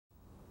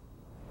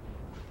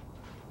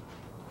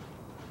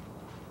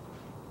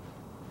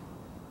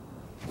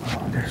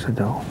There's a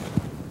doe.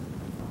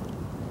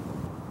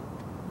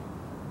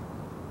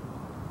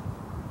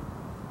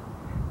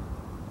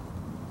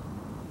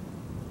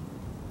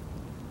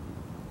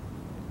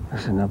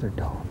 There's another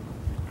doe.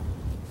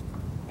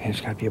 Hey,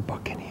 there's got to be a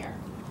buck in here.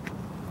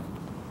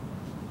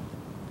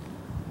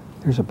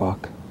 There's a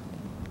buck.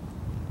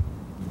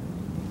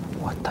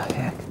 What the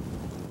heck?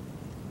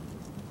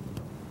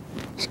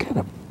 He's got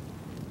a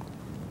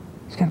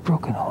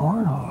broken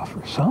horn off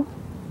or something.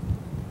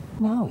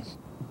 No, he's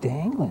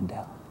dangling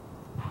down.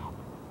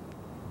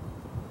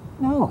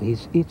 No,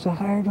 it's a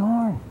hard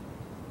horn.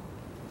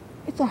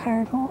 It's a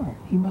hard horn.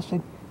 He must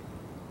have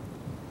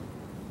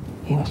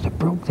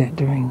broke that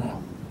during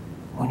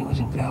when he was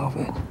in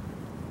velvet.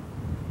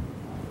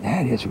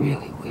 That is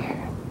really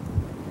weird.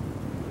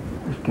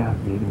 There's got to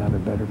be another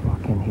better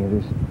buck in here.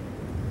 There's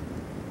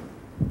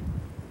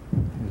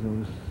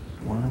those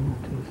 1,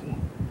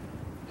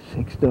 2,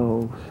 3, 6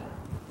 does.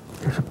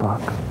 There's a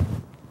buck.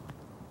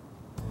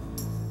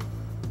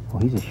 Oh,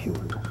 he's a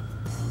shooter.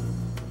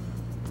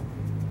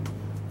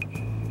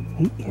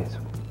 He is.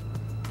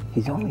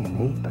 He's only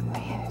an 8, but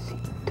man, is he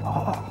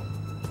tall.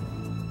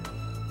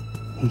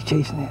 He's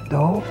chasing that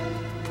doe.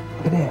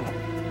 Look at that.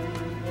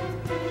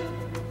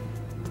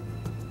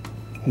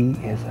 He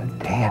is a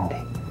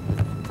dandy.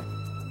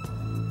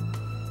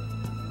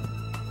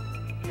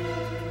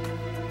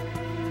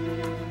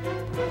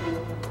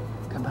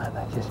 Come on,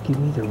 now, just give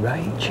me the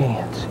right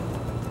chance.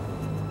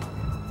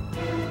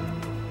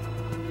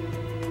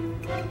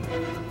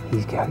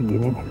 He's got to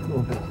get in here a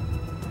little bit.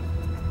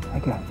 I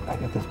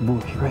got this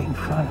bush right in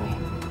front of me.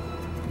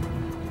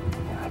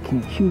 And I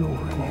can't shoot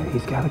over in there.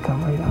 He's got to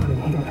come right out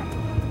in here.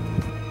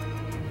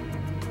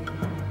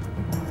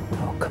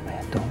 Oh, come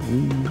on, don't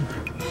leave.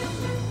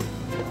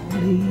 Don't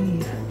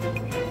leave.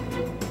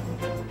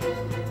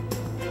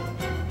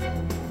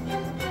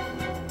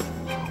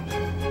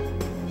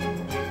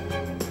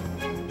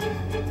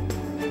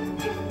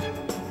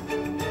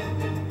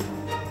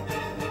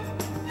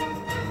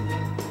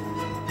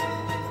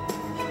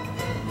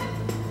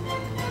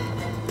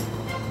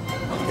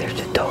 There's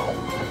a doe.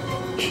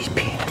 She's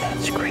peeing in that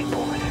scrape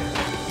over there.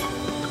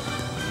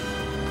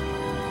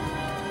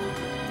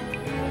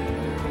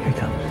 Here he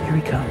comes. Here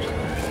he comes.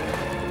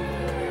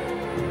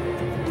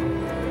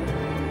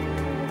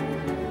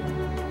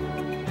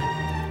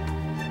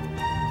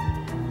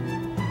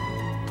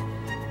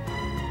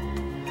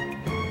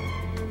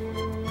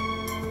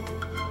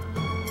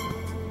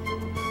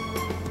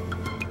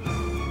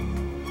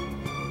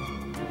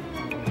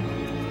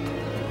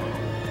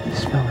 He's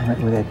smelling right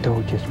where that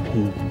doe just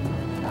peed.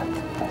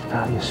 There's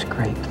probably a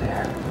scrape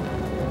there.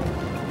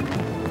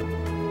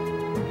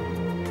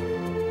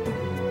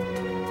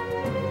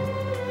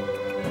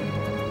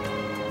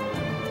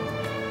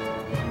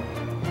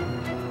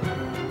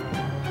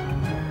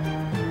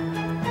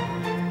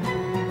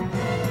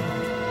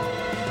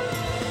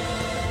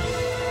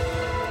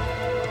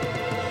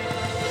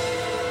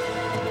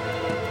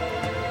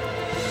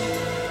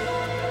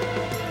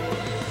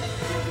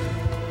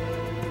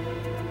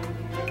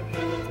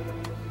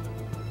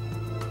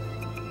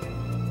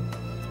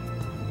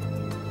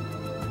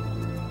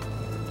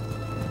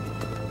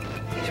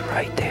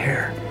 Right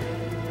there.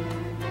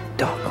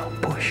 Doggone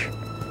bush.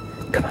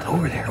 Come on,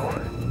 over there,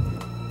 over.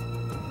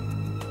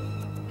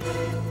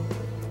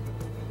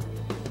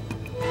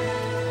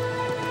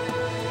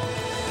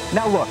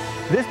 Now look,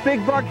 this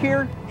big buck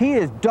here, he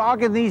is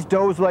dogging these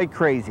does like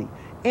crazy.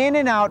 In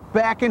and out,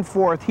 back and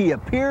forth, he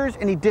appears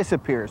and he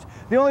disappears.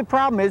 The only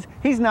problem is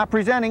he's not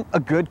presenting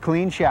a good,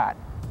 clean shot.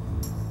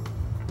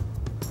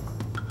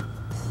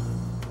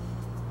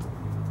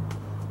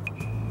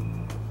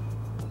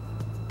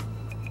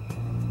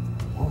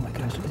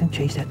 Look at him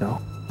chase that doe.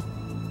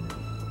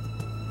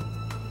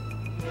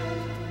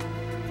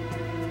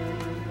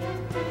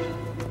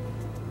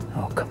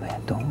 Oh, come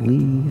on, don't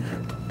leave.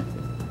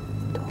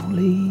 Don't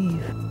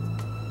leave.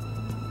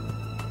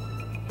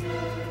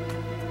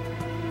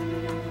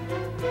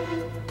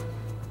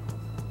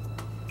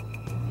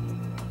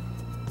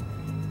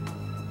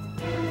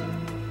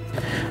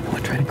 I'm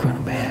gonna try to grunt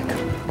him back.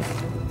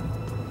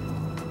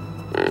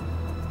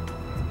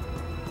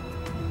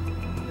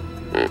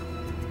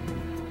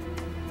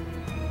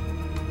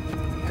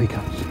 Here he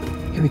comes.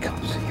 Here he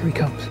comes. Here he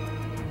comes.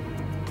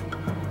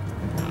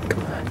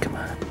 Come on, come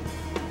on.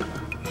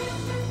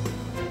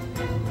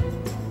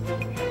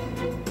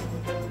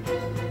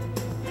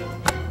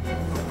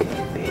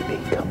 Okay, baby,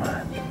 come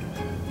on.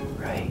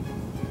 Right.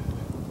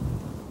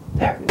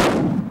 There.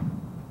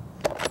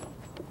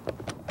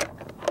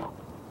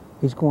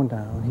 He's going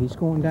down. He's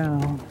going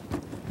down.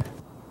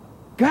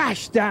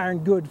 Gosh darn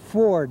good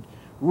Ford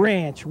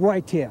Ranch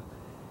whitetail.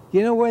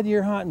 You know, whether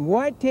you're hunting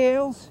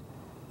whitetails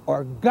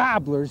or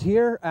gobblers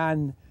here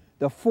on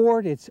the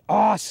Ford, it's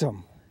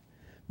awesome.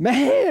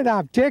 Man,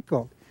 I'm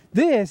tickled.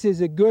 This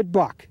is a good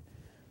buck,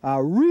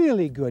 a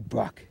really good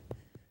buck.